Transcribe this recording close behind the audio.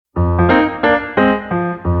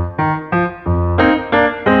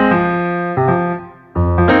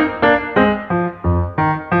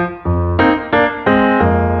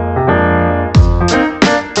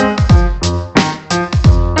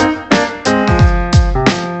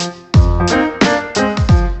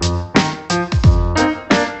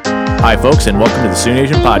Hi, folks, and welcome to the Sioux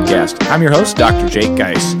Nation Podcast. I'm your host, Dr. Jake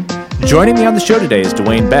Geis. Joining me on the show today is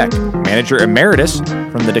Dwayne Beck, Manager Emeritus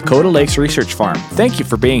from the Dakota Lakes Research Farm. Thank you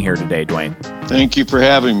for being here today, Dwayne. Thank you for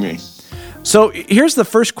having me. So here's the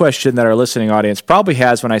first question that our listening audience probably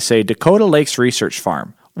has when I say Dakota Lakes Research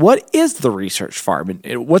Farm. What is the research farm,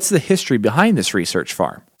 and what's the history behind this research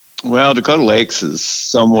farm? Well, Dakota Lakes is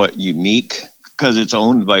somewhat unique because it's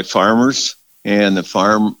owned by farmers, and the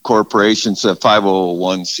farm corporation's a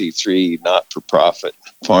 501c3 not-for-profit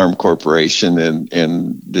farm corporation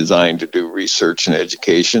and designed to do research and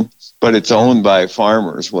education. But it's owned by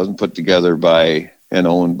farmers, wasn't put together by and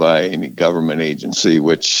owned by any government agency,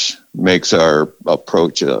 which makes our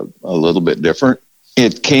approach a little bit different.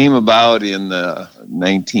 It came about in the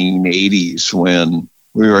 1980s when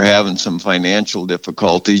we were having some financial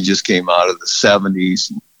difficulty, just came out of the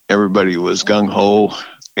 70s. Everybody was gung-ho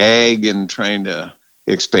ag and trying to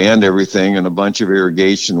expand everything, and a bunch of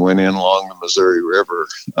irrigation went in along the Missouri River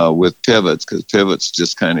with pivots, because pivots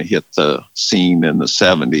just kind of hit the scene in the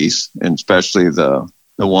 70s, and especially the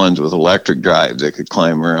ones with electric drive that could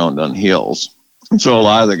climb around on hills. And so a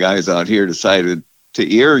lot of the guys out here decided to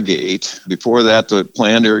irrigate. Before that, the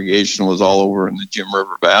planned irrigation was all over in the Jim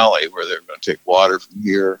River Valley, where they're going to take water from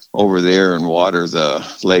here over there and water the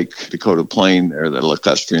Lake Dakota Plain there, the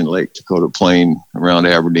lacustrine Lake Dakota Plain around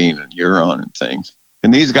Aberdeen and Huron and things.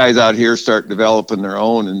 And these guys out here start developing their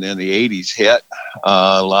own, and then the 80s hit,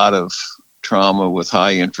 a lot of trauma with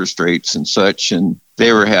high interest rates and such, and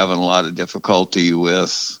they were having a lot of difficulty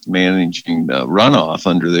with managing the runoff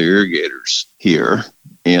under the irrigators here.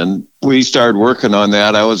 And we started working on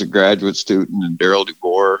that. I was a graduate student, and Daryl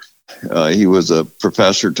DeBoer, he was a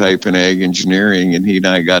professor type in ag engineering, and he and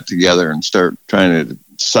I got together and started trying to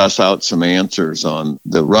suss out some answers on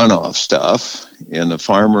the runoff stuff. And the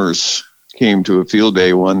farmers came to a field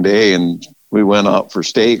day one day, and we went out for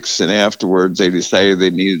steaks, and afterwards they decided they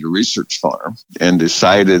needed a research farm and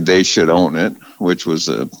decided they should own it, which was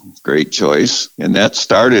a great choice. And that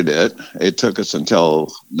started it. It took us until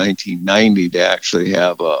 1990 to actually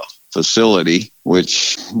have a facility,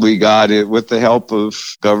 which we got it with the help of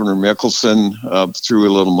Governor Mickelson, threw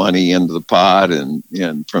a little money into the pot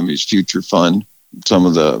and from his future fund. Some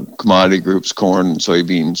of the commodity groups, corn and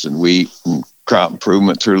soybeans and wheat and crop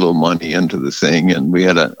improvement, threw a little money into the thing, and we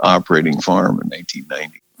had an operating farm in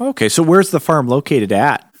 1990. Okay, so where's the farm located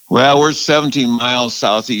at? Well, we're 17 miles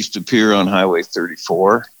southeast of Pierre on Highway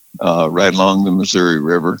 34, right along the Missouri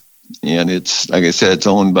River. And it's, like I said, it's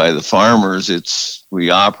owned by the farmers.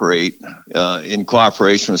 We operate in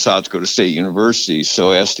cooperation with South Dakota State University,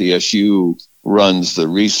 so SDSU runs the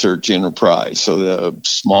research enterprise. So the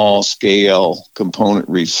small scale component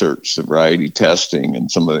research, the variety testing,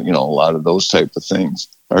 and some of a lot of those type of things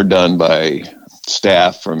are done by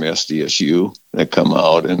staff from SDSU that come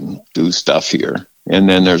out and do stuff here. And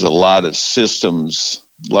then there's a lot of systems,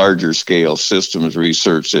 larger scale systems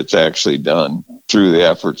research that's actually done through the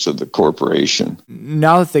efforts of the corporation.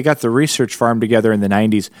 Now that they got the research farm together in the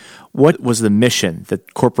 90s, what was the mission that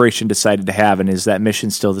the corporation decided to have, and is that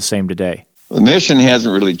mission still the same today? The mission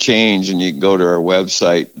hasn't really changed, and you can go to our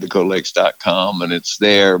website, dakotalakes.com, and it's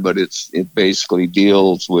there, but it basically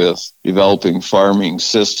deals with developing farming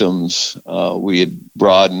systems. We had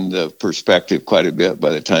broadened the perspective quite a bit by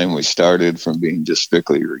the time we started from being just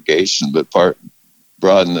strictly irrigation, but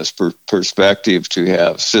broaden this perspective to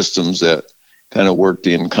have systems that kind of worked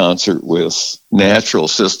in concert with natural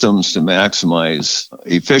systems to maximize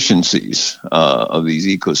efficiencies of these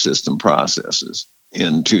ecosystem processes,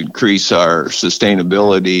 and to increase our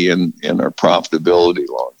sustainability and our profitability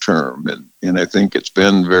long term. And I think it's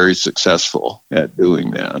been very successful at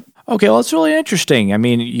doing that. Okay, well, it's really interesting. I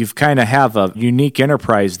mean, you've kind of have a unique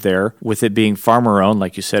enterprise there with it being farmer-owned,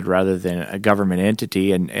 like you said, rather than a government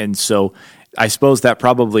entity. And so I suppose that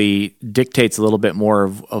probably dictates a little bit more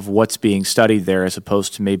of what's being studied there as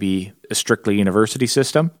opposed to maybe a strictly university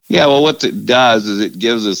system. Yeah, well, what it does is it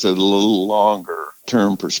gives us a little longer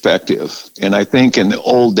term perspective. And I think in the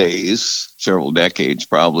old days, several decades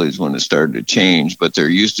probably is when it started to change, but there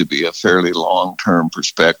used to be a fairly long-term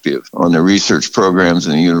perspective on the research programs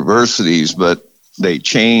in the universities, but they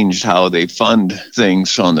changed how they fund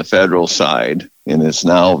things on the federal side. And it's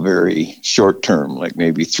now very short-term, like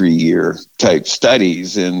maybe 3-year type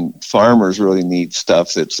studies. And farmers really need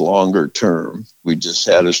stuff that's longer term. We just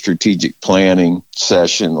had a strategic planning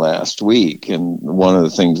session last week. And one of the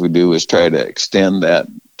things we do is try to extend that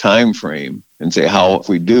time frame and say, how, if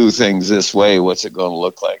we do things this way, what's it going to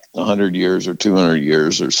look like? 100 years or 200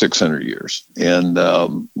 years or 600 years? And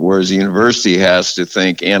whereas the university has to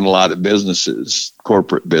think, and a lot of businesses,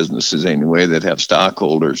 corporate businesses anyway, that have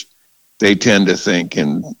stockholders, they tend to think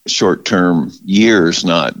in short-term years,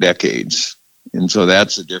 not decades. And so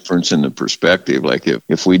that's the difference in the perspective. Like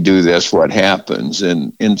if we do this, what happens?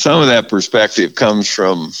 And some of that perspective comes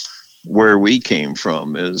from where we came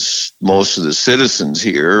from, is most of the citizens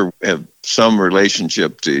here have some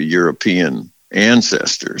relationship to European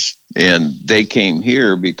ancestors. And they came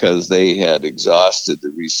here because they had exhausted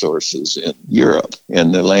the resources in Europe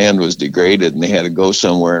and the land was degraded and they had to go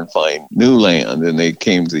somewhere and find new land. And they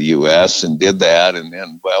came to the U.S. and did that. And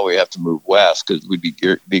then, well, we have to move west because we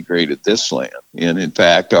degraded this land. And in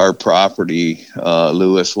fact, our property,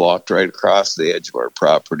 Lewis walked right across the edge of our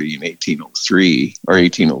property in 1803 or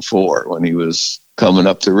 1804 when he was coming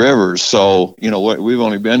up the river. So, we've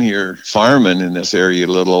only been here farming in this area a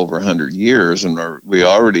little over 100 years, and we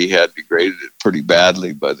already had degraded it pretty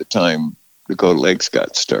badly by the time Dakota Lakes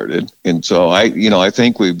got started. And so I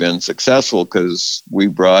think we've been successful because we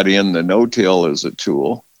brought in the no-till as a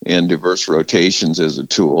tool and diverse rotations as a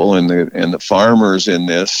tool. And the farmers in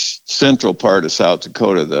this central part of South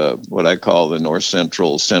Dakota, what I call the north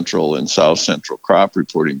central, central, and south central crop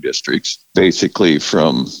reporting districts, basically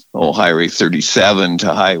from Highway 37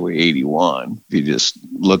 to Highway 81. If you just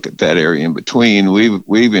look at that area in between,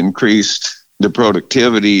 we've increased the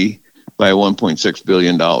productivity by $1.6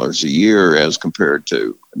 billion a year as compared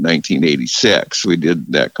to 1986. We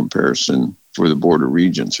did that comparison for the border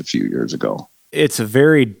regions a few years ago. It's a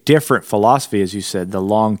very different philosophy, as you said, the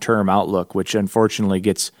long-term outlook, which unfortunately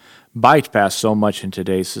gets bypassed so much in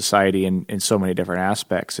today's society in so many different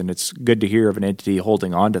aspects. And it's good to hear of an entity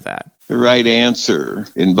holding on to that. The right answer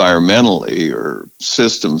environmentally or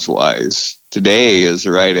systems-wise today is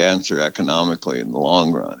the right answer economically in the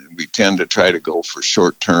long run. And we tend to try to go for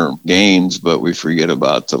short-term gains, but we forget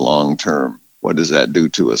about the long-term. What does that do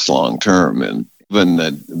to us long-term? And even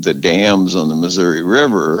the dams on the Missouri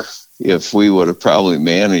River, if we would have probably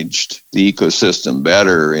managed the ecosystem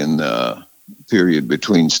better in the period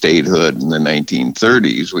between statehood and the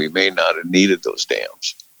 1930s, we may not have needed those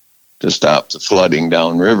dams to stop the flooding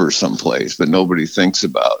downriver someplace, but nobody thinks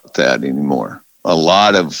about that anymore. A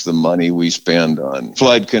lot of the money we spend on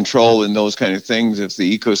flood control and those kind of things, if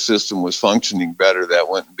the ecosystem was functioning better, that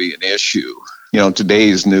wouldn't be an issue.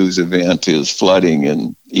 Today's news event is flooding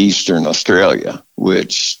in eastern Australia,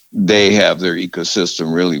 which they have their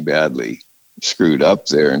ecosystem really badly screwed up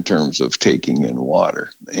there in terms of taking in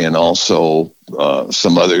water and also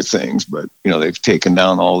some other things. But, they've taken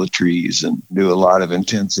down all the trees and do a lot of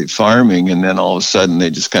intensive farming. And then all of a sudden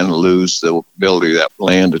they just kind of lose the ability of that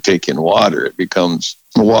land to take in water. It becomes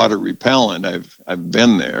water repellent. I've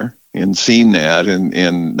been there and seen that.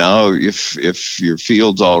 And now if your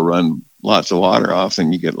fields all run lots of water off,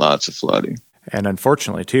 then you get lots of flooding. And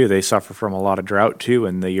unfortunately, too, they suffer from a lot of drought, too,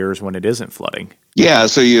 in the years when it isn't flooding. Yeah,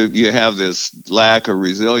 so you have this lack of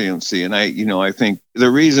resiliency. And I think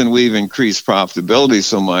the reason we've increased profitability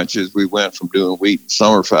so much is we went from doing wheat and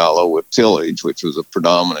summer fallow with tillage, which was a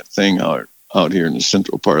predominant thing out here in the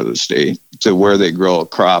central part of the state, to where they grow a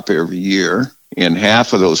crop every year. And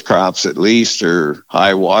half of those crops at least are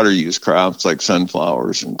high water use crops like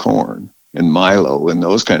sunflowers and corn and milo and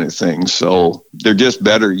those kind of things. So they're just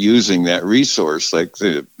better using that resource. Like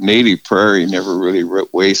the native prairie never really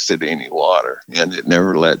wasted any water, and it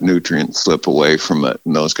never let nutrients slip away from it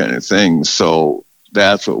and those kind of things. So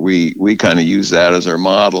that's what we kind of use that as our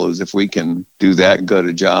model, is if we can do that good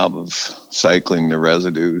a job of cycling the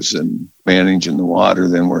residues and managing the water,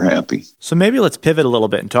 then we're happy. So maybe let's pivot a little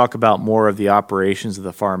bit and talk about more of the operations of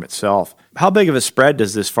the farm itself. How big of a spread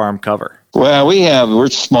does this farm cover? Well, we're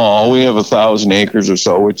small. We have 1,000 acres or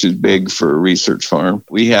so, which is big for a research farm.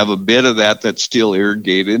 We have a bit of that's still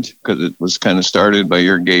irrigated because it was kind of started by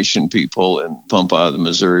irrigation people and pump out of the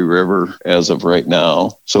Missouri River as of right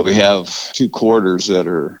now. So we have 2 quarters that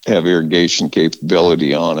have irrigation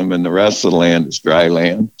capability on them, and the rest of the land is dry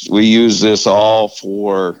land. We use this all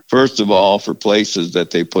first of all, for places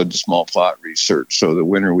that they put small plot research. So the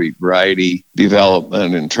winter wheat variety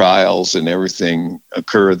development and trials and everything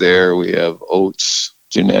occur there. We have oats,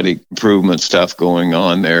 genetic improvement stuff going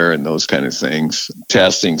on there and those kind of things,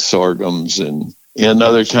 testing sorghums and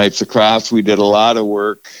other types of crops. We did a lot of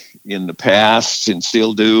work in the past and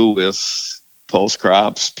still do with pulse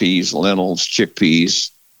crops, peas, lentils,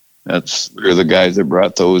 chickpeas. We're the guys that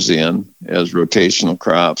brought those in as rotational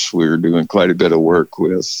crops. We're doing quite a bit of work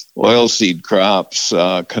with oilseed crops,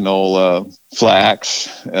 canola, flax,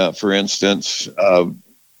 for instance.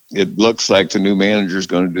 It looks like the new manager is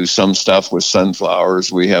going to do some stuff with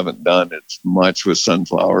sunflowers. We haven't done as much with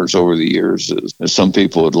sunflowers over the years as some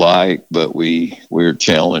people would like, but we're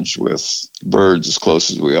challenged with birds as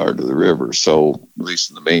close as we are to the river. So at least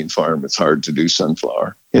in the main farm, it's hard to do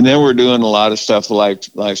sunflower. And then we're doing a lot of stuff like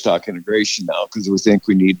livestock integration now because we think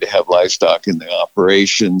we need to have livestock in the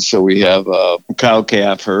operation. So we have a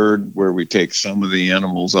cow-calf herd where we take some of the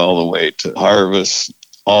animals all the way to harvest.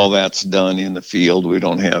 All that's done in the field. We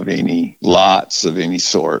don't have any lots of any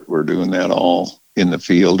sort. We're doing that all in the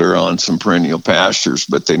field or on some perennial pastures,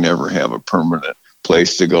 but they never have a permanent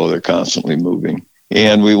place to go. They're constantly moving.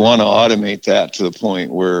 And we want to automate that to the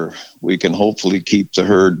point where we can hopefully keep the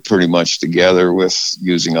herd pretty much together with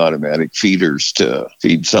using automatic feeders to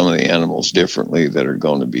feed some of the animals differently that are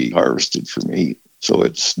going to be harvested for meat. So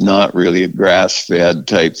it's not really a grass-fed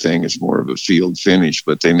type thing. It's more of a field finish,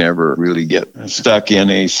 but they never really get stuck in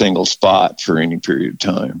a single spot for any period of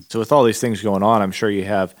time. So with all these things going on, I'm sure you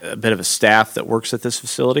have a bit of a staff that works at this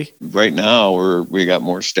facility? Right now, we got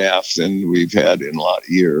more staff than we've had in a lot of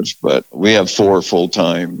years, but we have 4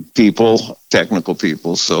 full-time people, technical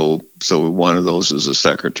people, so one of those is a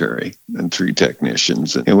secretary and 3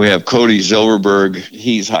 technicians. And we have Cody Zilberberg.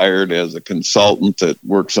 He's hired as a consultant that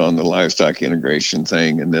works on the livestock integration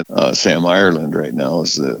thing. And then Sam Ireland right now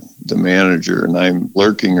is the manager. And I'm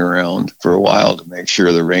lurking around for a while to make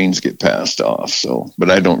sure the reins get passed off. But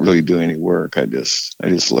I don't really do any work. I just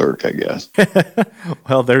lurk, I guess.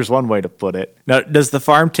 Well, there's one way to put it. Now, does the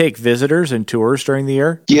farm take visitors and tours during the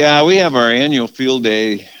year? Yeah, we have our annual field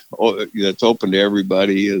day that's open to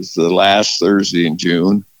everybody is the last Thursday in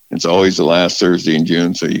June. It's always the last Thursday in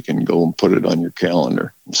June, so you can go and put it on your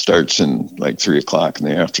calendar. It starts in like 3 o'clock in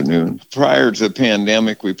the afternoon. Prior to the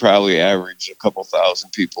pandemic, we probably averaged a couple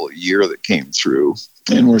thousand people a year that came through,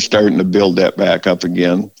 and we're starting to build that back up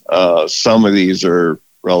again. Some of these are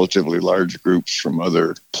relatively large groups from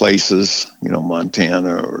other places,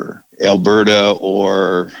 Montana or Alberta,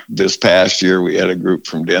 or this past year we had a group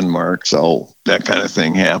from Denmark. So that kind of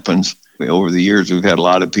thing happens. Over the years, we've had a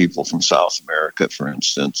lot of people from South America, for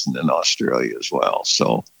instance, and then Australia as well.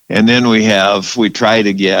 So, and then we try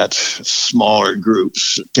to get smaller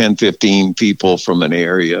groups, 10, 15 people from an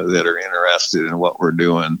area that are interested in what we're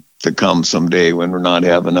doing to come someday when we're not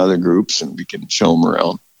having other groups and we can show them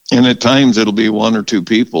around. And at times it'll be 1 or 2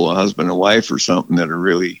 people, a husband and wife or something, that are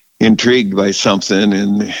really intrigued by something,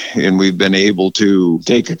 and we've been able to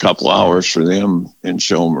take a couple hours for them and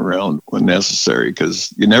show them around when necessary,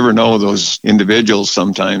 because you never know those individuals.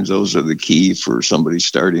 Sometimes those are the key for somebody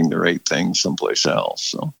starting the right thing someplace else.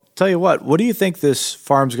 So. Tell you what do you think this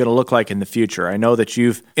farm's going to look like in the future? I know that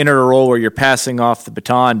you've entered a role where you're passing off the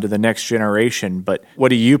baton to the next generation, but what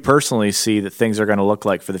do you personally see that things are going to look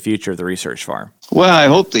like for the future of the research farm? Well, I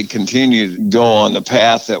hope they continue to go on the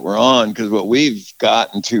path that we're on, because what we've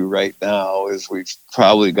gotten to right now is we've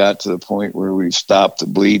probably got to the point where we've stopped the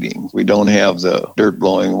bleeding. We don't have the dirt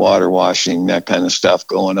blowing, water washing, that kind of stuff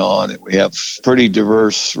going on. And we have pretty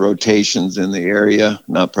diverse rotations in the area,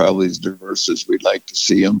 not probably as diverse as we'd like to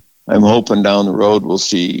see them. I'm hoping down the road we'll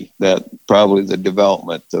see that probably the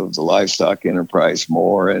development of the livestock enterprise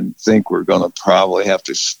more, and think we're going to probably have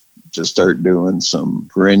to start doing some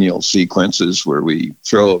perennial sequences where we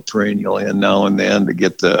throw a perennial in now and then to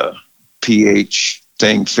get the pH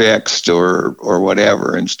thing fixed or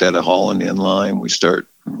whatever. Instead of hauling in lime, we start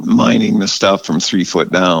mining the stuff from 3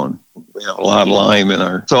 foot down. We have a lot of lime in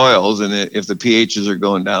our soils, and if the pHs are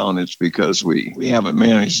going down, it's because we haven't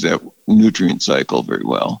managed that nutrient cycle very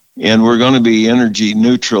well. And we're going to be energy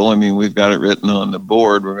neutral. I mean, we've got it written on the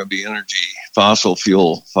board. We're going to be energy fossil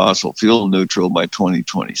fuel neutral by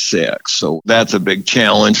 2026. So that's a big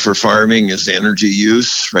challenge for farming, is energy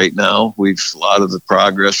use. Right now, a lot of the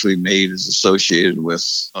progress we've made is associated with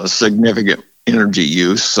a significant energy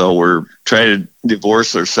use. So we're trying to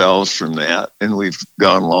divorce ourselves from that, and we've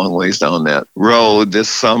gone a long ways down that road. This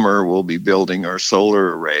summer we'll be building our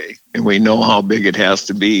solar array, and we know how big it has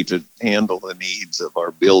to be to handle the needs of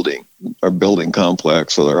our building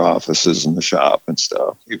complex with our offices and the shop and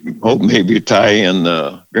stuff. We hope maybe tie in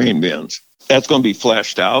the grain bins. That's going to be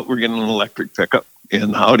fleshed out. We're getting an electric pickup.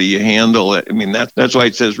 And how do you handle it? I mean, that's why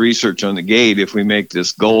it says research on the gate. If we make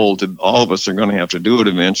this goal, all of us are going to have to do it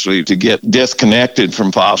eventually to get disconnected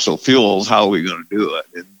from fossil fuels. How are we going to do it?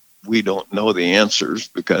 And we don't know the answers,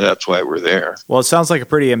 because that's why we're there. Well, it sounds like a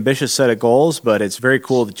pretty ambitious set of goals, but it's very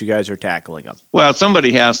cool that you guys are tackling them. Well,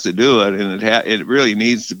 somebody has to do it, and it really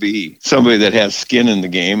needs to be somebody that has skin in the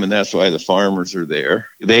game, and that's why the farmers are there.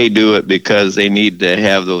 They do it because they need to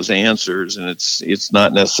have those answers, and it's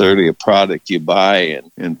not necessarily a product you buy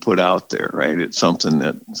and put out there, right? It's something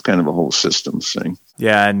that's kind of a whole systems thing.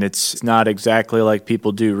 Yeah, and it's not exactly like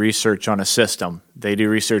people do research on a system. They do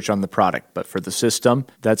research on the product, but for the system,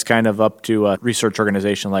 that's kind of up to a research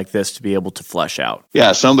organization like this to be able to flesh out.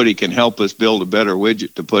 Yeah, somebody can help us build a better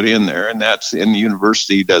widget to put in there, and the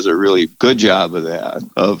university does a really good job of that,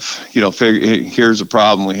 of, here's a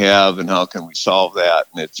problem we have and how can we solve that,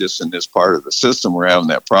 and it's just in this part of the system we're having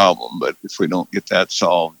that problem, but if we don't get that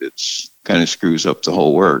solved, it's kind of screws up the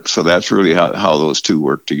whole work. So that's really how those two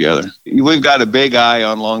work together. We've got a big eye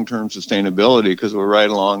on long-term sustainability because we're right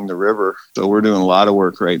along the river. So we're doing a lot of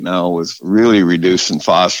work right now with really reducing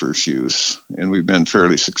phosphorus use. And we've been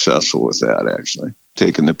fairly successful with that, actually,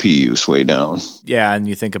 taking the P use way down. Yeah, and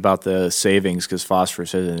you think about the savings because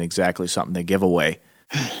phosphorus isn't exactly something they give away.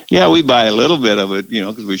 Yeah, we buy a little bit of it,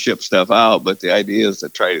 because we ship stuff out, but the idea is to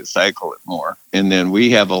try to cycle it more. And then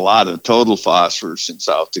we have a lot of total phosphorus in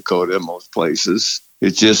South Dakota, most places.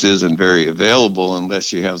 It just isn't very available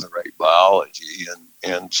unless you have the right biology.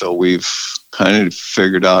 And so we've kind of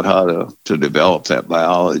figured out how to develop that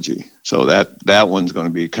biology. So that one's going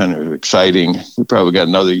to be kind of exciting. We probably got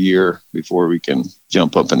another year before we can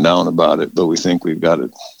jump up and down about it, but we think we've got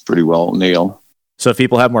it pretty well nailed. So if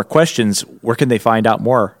people have more questions, where can they find out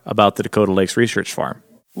more about the Dakota Lakes Research Farm?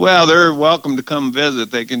 Well, they're welcome to come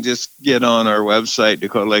visit. They can just get on our website,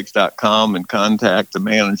 dakotalakes.com, and contact the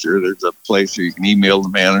manager. There's a place where you can email the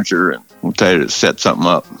manager, and we'll try to set something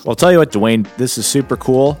up. Well, I'll tell you what, Dwayne, this is super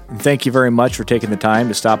cool. And thank you very much for taking the time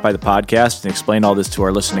to stop by the podcast and explain all this to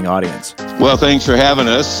our listening audience. Well, thanks for having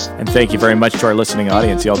us. And thank you very much to our listening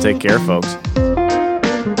audience. Y'all take care, folks.